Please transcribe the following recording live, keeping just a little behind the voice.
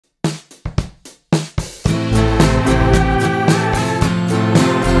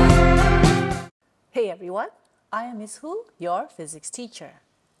everyone, I am Ms. Hu, your physics teacher.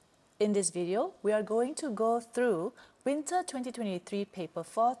 In this video, we are going to go through Winter 2023 Paper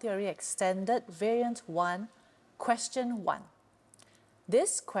 4 Theory Extended Variant 1, Question 1.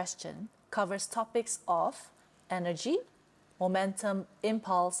 This question covers topics of energy, momentum,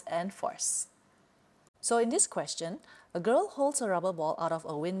 impulse, and force. So in this question, a girl holds a rubber ball out of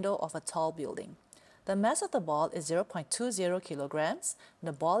a window of a tall building. The mass of the ball is 0.20 kilograms.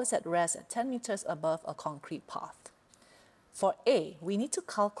 The ball is at rest at 10 meters above a concrete path. For A, we need to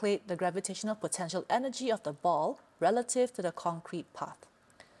calculate the gravitational potential energy of the ball relative to the concrete path.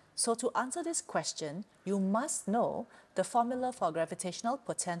 So to answer this question, you must know the formula for gravitational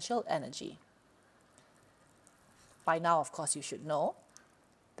potential energy. By now, of course, you should know.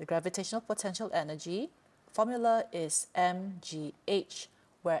 The gravitational potential energy formula is mgh,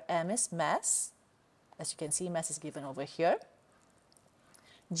 where m is mass. As you can see, mass is given over here.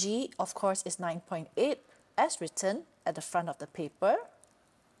 G, of course, is 9.8 as written at the front of the paper,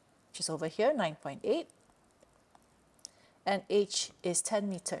 which is over here, 9.8. And H is 10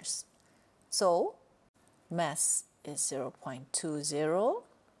 meters. So, mass is 0.20,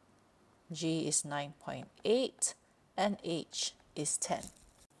 G is 9.8, and H is 10.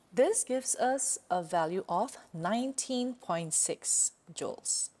 This gives us a value of 19.6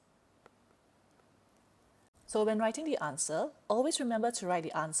 joules. So when writing the answer, always remember to write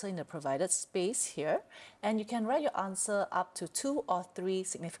the answer in the provided space here, and you can write your answer up to 2 or 3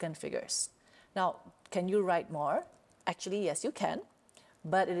 significant figures. Now, can you write more? Actually, yes, you can,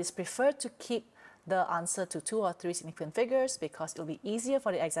 but it is preferred to keep the answer to 2 or 3 significant figures because it will be easier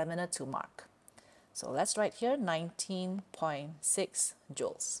for the examiner to mark. So let's write here 19.6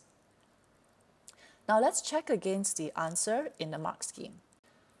 joules. Now let's check against the answer in the mark scheme.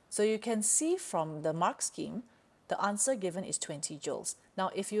 So you can see from the mark scheme, the answer given is 20 joules. Now,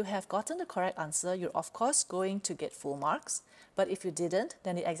 if you have gotten the correct answer, you're of course going to get full marks. But if you didn't,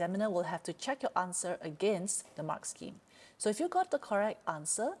 then the examiner will have to check your answer against the mark scheme. So if you got the correct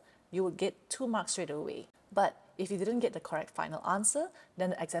answer, you will get 2 marks straight away. But if you didn't get the correct final answer, then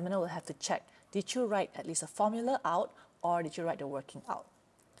the examiner will have to check, did you write at least a formula out or did you write the working out?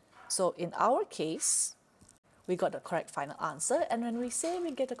 So in our case, we got the correct final answer, and when we say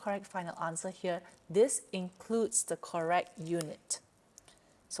we get the correct final answer here, this includes the correct unit.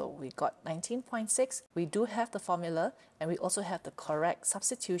 So we got 19.6, we do have the formula, and we also have the correct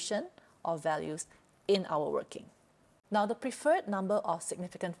substitution of values in our working. Now the preferred number of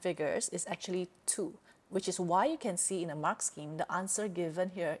significant figures is actually 2, which is why you can see in the mark scheme, the answer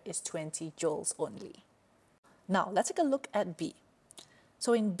given here is 20 joules only. Now let's take a look at B.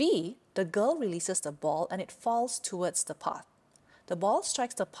 So in B, the girl releases the ball and it falls towards the path. The ball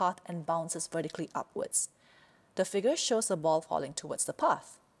strikes the path and bounces vertically upwards. The figure shows the ball falling towards the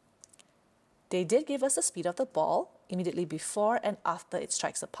path. They did give us the speed of the ball immediately before and after it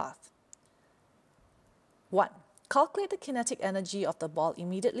strikes the path. 1. Calculate the kinetic energy of the ball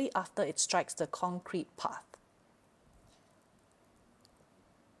immediately after it strikes the concrete path.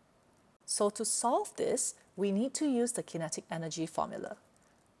 So to solve this, we need to use the kinetic energy formula.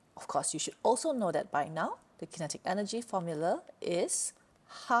 Of course, you should also know that by now, the kinetic energy formula is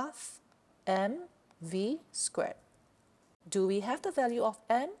half mv squared. Do we have the value of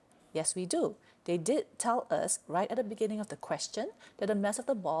m? Yes, we do. They did tell us right at the beginning of the question that the mass of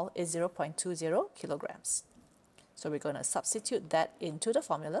the ball is 0.20 kilograms. So we're going to substitute that into the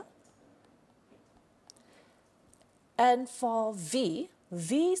formula. And for v,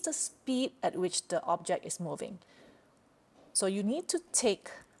 v is the speed at which the object is moving. So you need to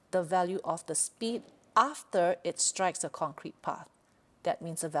take the value of the speed after it strikes the concrete path. That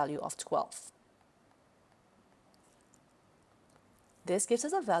means a value of 12. This gives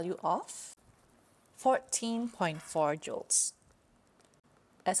us a value of 14.4 joules.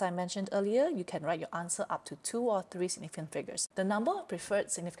 As I mentioned earlier, you can write your answer up to 2 or 3 significant figures. The number of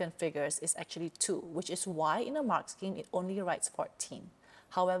preferred significant figures is actually 2, which is why in a mark scheme it only writes 14.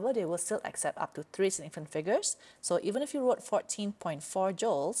 However, they will still accept up to 3 significant figures. So even if you wrote 14.4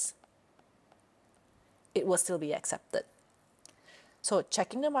 joules, it will still be accepted. So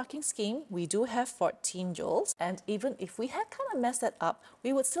checking the marking scheme, we do have 14 joules. And even if we had kind of messed that up,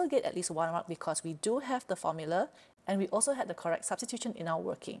 we would still get at least 1 mark because we do have the formula and we also had the correct substitution in our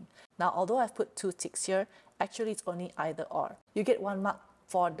working. Now, although I've put 2 ticks here, actually it's only either or. You get 1 mark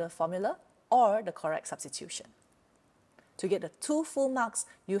for the formula or the correct substitution. To get the 2 full marks,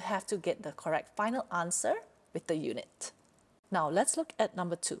 you have to get the correct final answer with the unit. Now let's look at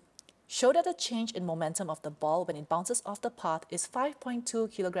number 2. Show that the change in momentum of the ball when it bounces off the path is 5.2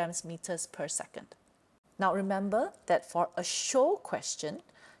 kilograms meters per second. Now remember that for a show question,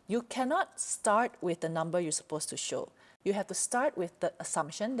 you cannot start with the number you're supposed to show. You have to start with the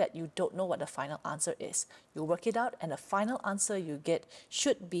assumption that you don't know what the final answer is. You work it out and the final answer you get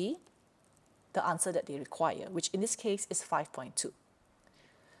should be the answer that they require, which in this case is 5.2.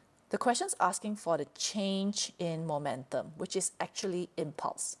 The question's asking for the change in momentum, which is actually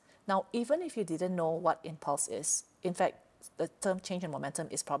impulse. Now, even if you didn't know what impulse is, in fact, the term change in momentum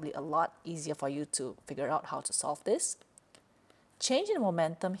is probably a lot easier for you to figure out how to solve this. Change in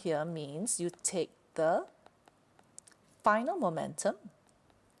momentum here means you take the final momentum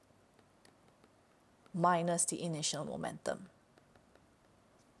minus the initial momentum.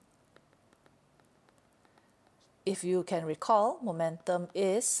 If you can recall, momentum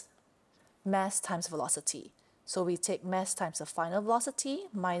is mass times velocity. So we take mass times the final velocity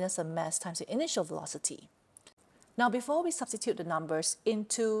minus the mass times the initial velocity. Now, before we substitute the numbers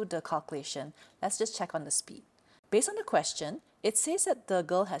into the calculation, let's just check on the speed. Based on the question, it says that the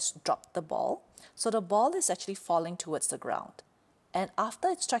girl has dropped the ball. So the ball is actually falling towards the ground. And after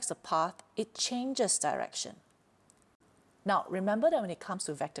it strikes the path, it changes direction. Now, remember that when it comes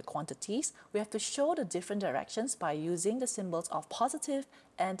to vector quantities, we have to show the different directions by using the symbols of positive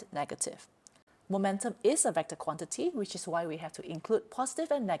and negative. Momentum is a vector quantity, which is why we have to include positive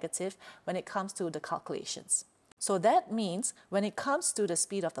and negative when it comes to the calculations. So that means when it comes to the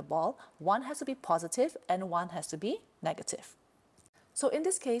speed of the ball, one has to be positive and one has to be negative. So in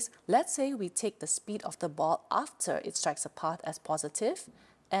this case, let's say we take the speed of the ball after it strikes a path as positive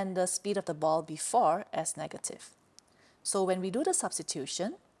and the speed of the ball before as negative. So when we do the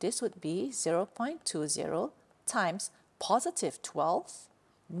substitution, this would be 0.20 times positive 12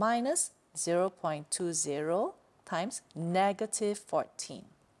 minus 0.20 times negative 14.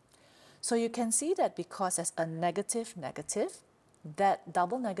 So you can see that because there's a negative negative, that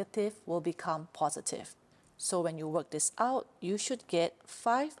double negative will become positive. So when you work this out, you should get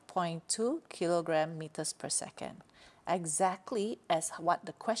 5.2 kilogram meters per second, exactly as what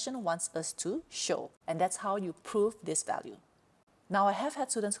the question wants us to show. And that's how you prove this value. Now, I have had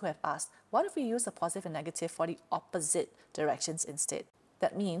students who have asked, what if we use the positive and negative for the opposite directions instead?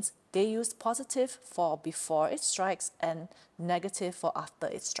 That means they use positive for before it strikes and negative for after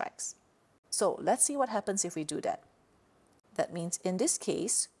it strikes. So let's see what happens if we do that. That means in this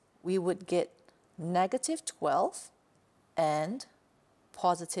case, we would get negative 12 and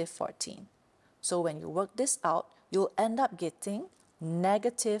positive 14. So when you work this out, you'll end up getting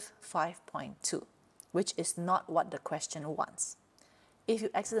negative 5.2, which is not what the question wants. If you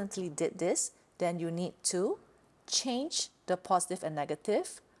accidentally did this, then you need to change the positive and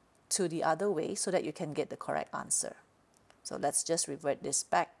negative to the other way so that you can get the correct answer. So let's just revert this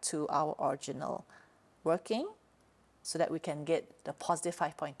back to our original working so that we can get the positive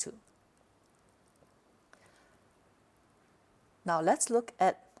 5.2. Now let's look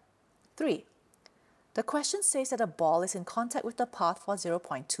at 3. The question says that a ball is in contact with the path for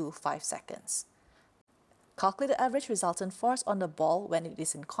 0.25 seconds. Calculate the average resultant force on the ball when it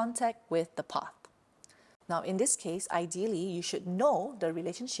is in contact with the path. Now in this case, ideally you should know the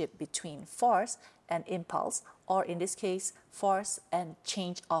relationship between force and impulse, or in this case, force and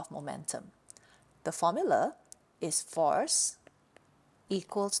change of momentum. The formula is force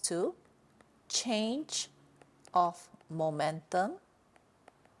equals to change of momentum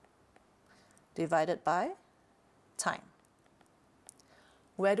divided by time.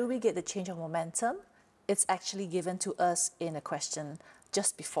 Where do we get the change of momentum? It's actually given to us in a question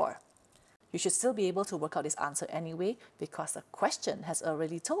just before. You should still be able to work out this answer anyway because the question has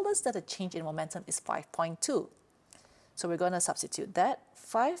already told us that the change in momentum is 5.2. So we're going to substitute that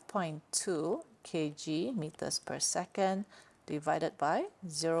 5.2 kg meters per second divided by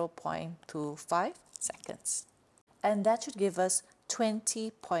 0.25 seconds. And that should give us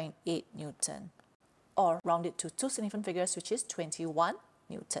 20.8 Newton, or round it to two significant figures, which is 21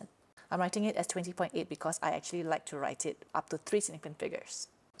 Newton. I'm writing it as 20.8 because I actually like to write it up to 3 significant figures.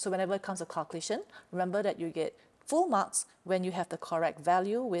 So whenever it comes to calculation, remember that you get full marks when you have the correct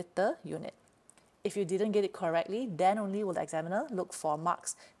value with the unit. If you didn't get it correctly, then only will the examiner look for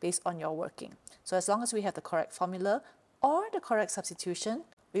marks based on your working. So as long as we have the correct formula or the correct substitution,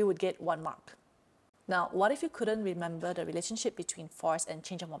 we would get 1 mark. Now, what if you couldn't remember the relationship between force and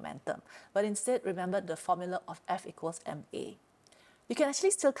change of momentum, but instead remember the formula of F equals ma? You can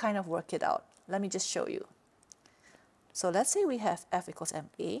actually still kind of work it out. Let me just show you. So let's say we have F equals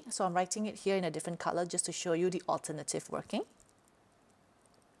ma. So I'm writing it here in a different color just to show you the alternative working.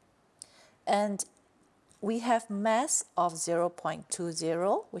 And we have mass of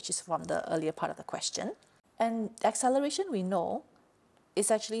 0.20, which is from the earlier part of the question. And acceleration we know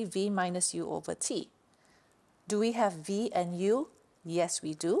is actually v minus u over t. Do we have v and u Yes,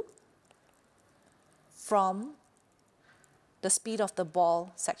 we do. From the speed of the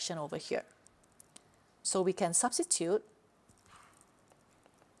ball section over here. So we can substitute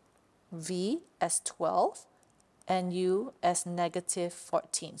v as 12 and u as negative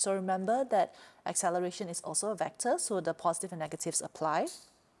 14. So remember that acceleration is also a vector, so the positive and negatives apply.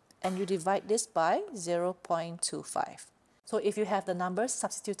 And you divide this by 0.25. So if you have the numbers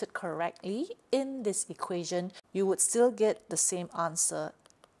substituted correctly in this equation, you would still get the same answer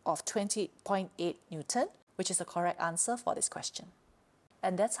of 20.8 Newton, which is the correct answer for this question.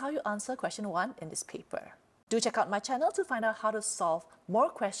 And that's how you answer question 1 in this paper. Do check out my channel to find out how to solve more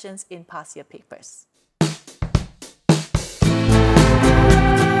questions in past year papers.